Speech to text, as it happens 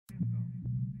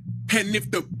And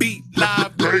if the beat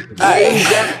live,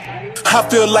 ay, I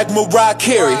feel like Mariah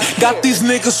Carey. Got these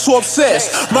niggas so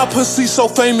obsessed. My pussy so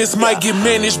famous, might get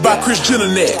managed by Kris Jenner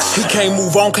next. He can't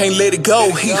move on, can't let it go.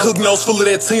 He hook nose full of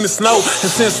that Tina Snow. And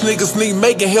since niggas need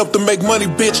making help to make money,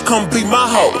 bitch, come be my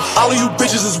hoe. All of you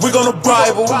bitches is wig on the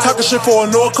Bible. Talking shit for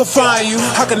a no one can find you.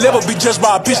 I can never be judged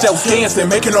by a bitch that was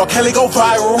dancing, making R. Kelly go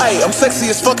viral. Hey, I'm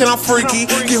sexy as fuck and I'm freaky.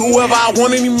 Get whoever I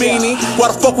want, any meanie. Why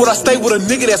the fuck would I stay with a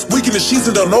nigga that's weak in the sheets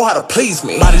and don't know how to please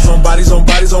me? Bodies on bodies on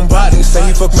bodies on bodies. Say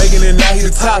he fuck making it, now he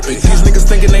the topic. These niggas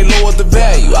thinking they lowered the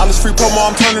value. All this free promo,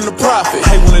 I'm turning to profit.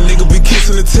 Hate when a nigga be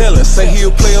kissing and telling. Say he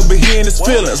a player, but he in his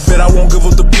feelings. Bet I won't give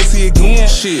up the pussy again.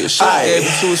 Shit, I gave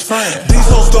it to his friend. These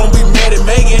hoes don't be mad at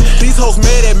Megan. These hoes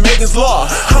mad at Megan's law.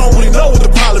 I don't really know what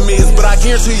the problem is, but I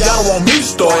guarantee y'all don't want me to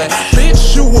start.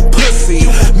 Bitch, you a pussy.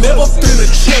 Never finna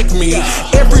check me.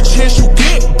 Every chance you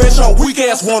get, bitch, your weak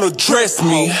ass wanna dress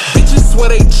me. Bitches swear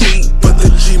they cheat, but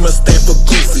the G must stand for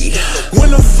goofy.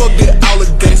 When the fuck did all the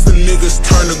gangsta niggas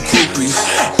turn to groupies?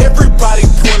 Everybody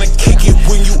wanna kick it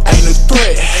when you ain't a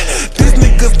threat. These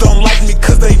niggas don't like me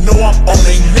cause they know I'm on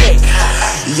their neck.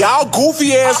 Y'all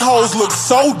goofy assholes look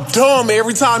so dumb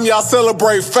every time y'all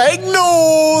celebrate fake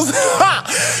news.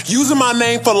 Using my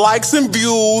name for likes and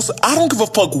views. I don't give a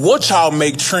fuck what y'all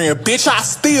make trend, bitch, I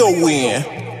still win.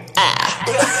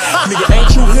 Nigga,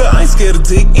 ain't you here? I ain't scared of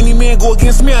dick. Any man go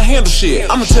against me, I handle shit.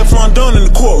 I'm a Teflon Don in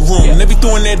the courtroom. They be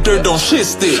throwing that dirt, don't shit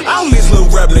stick. All these little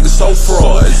rap niggas so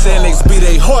fraud. Xanax be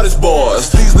they hardest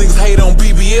bars. These niggas hate on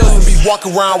BBLs and be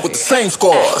walking around with the same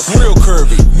scars. Real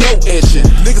curvy, no etching.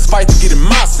 Niggas fight to get in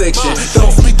my section.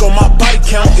 Don't speak on my body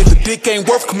count if the dick ain't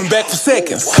worth coming back for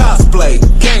seconds. Cosplay,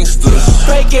 gangsters,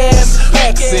 fake ass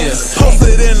accents.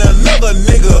 Posted in another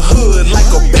nigga hood like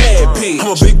a bad bitch.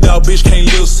 I'm a big dog bitch, can't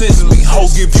live since me.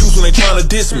 Hoes get views when they tryna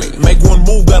diss me. Make one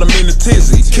move, got them in the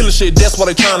tizzy. Killing shit, that's why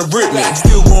they tryna rip me.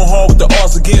 Still going hard with the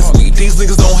odds against me. These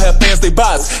niggas don't have fans, they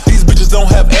bots. These bitches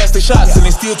don't have ass, they shots. And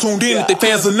they still tuned in if they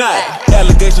fans or not.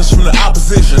 Allegations from the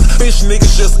opposition. Bitch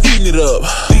niggas just eating it up.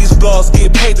 These blogs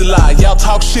get paid to lie. Y'all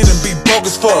talk shit and be broke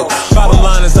as fuck. Bottom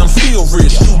line is I'm still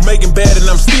rich. You making bad and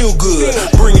I'm still good.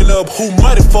 Bringing up who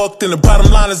might have fucked, and the bottom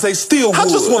line is they still would.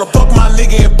 I just wanna fuck my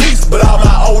nigga in peace, but all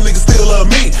my old niggas still love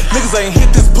me. Niggas ain't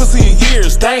hit this pussy in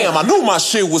years. Damn, I knew my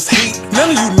shit was heat.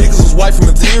 None of you niggas was wifey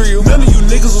material. None of you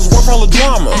niggas was worth all the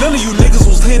drama. None of you niggas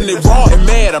was hitting it raw and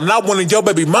mad. I'm not one of your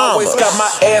baby mamas. Always got my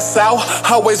ass out,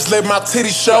 always let my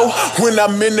titties show. When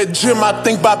I'm in the gym, I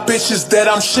think about bitches that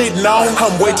I'm shitting on.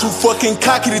 I'm way too fucking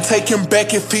cocky to take him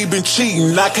back if he been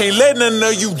cheating. I can't let none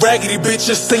of you raggedy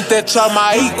bitches think that y'all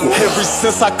my equal. Ever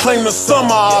since I claimed the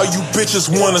summer, all you bitches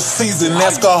want a season.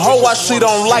 Ask a hoe why she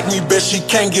don't like me, bet she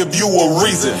can't give you a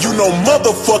reason. You know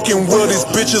motherfucking well these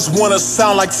bitches wanna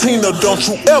sound like Tina. Don't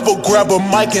you ever grab a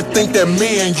mic and think that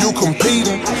me and you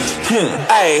competing.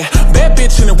 Ayy, bad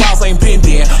bitch in the wilds ain't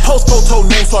bending. Post photo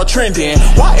names start trending.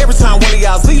 Why every time one of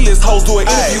y'all Z-list hoes do an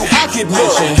interview, I get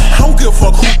mentioned? I don't give a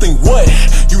fuck who think what.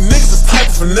 You niggas is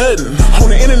typing for nothing. On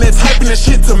the internet typing that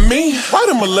shit to me. Write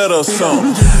them a letter or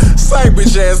something. Same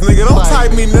bitch ass nigga, don't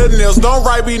type me nothing else. Don't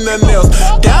write me nothing else.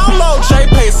 Download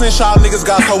JPay since y'all niggas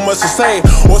got so much to say.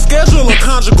 Or schedule a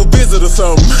conjugal visit or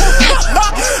something.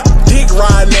 Dick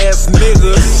riding ass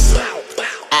niggas.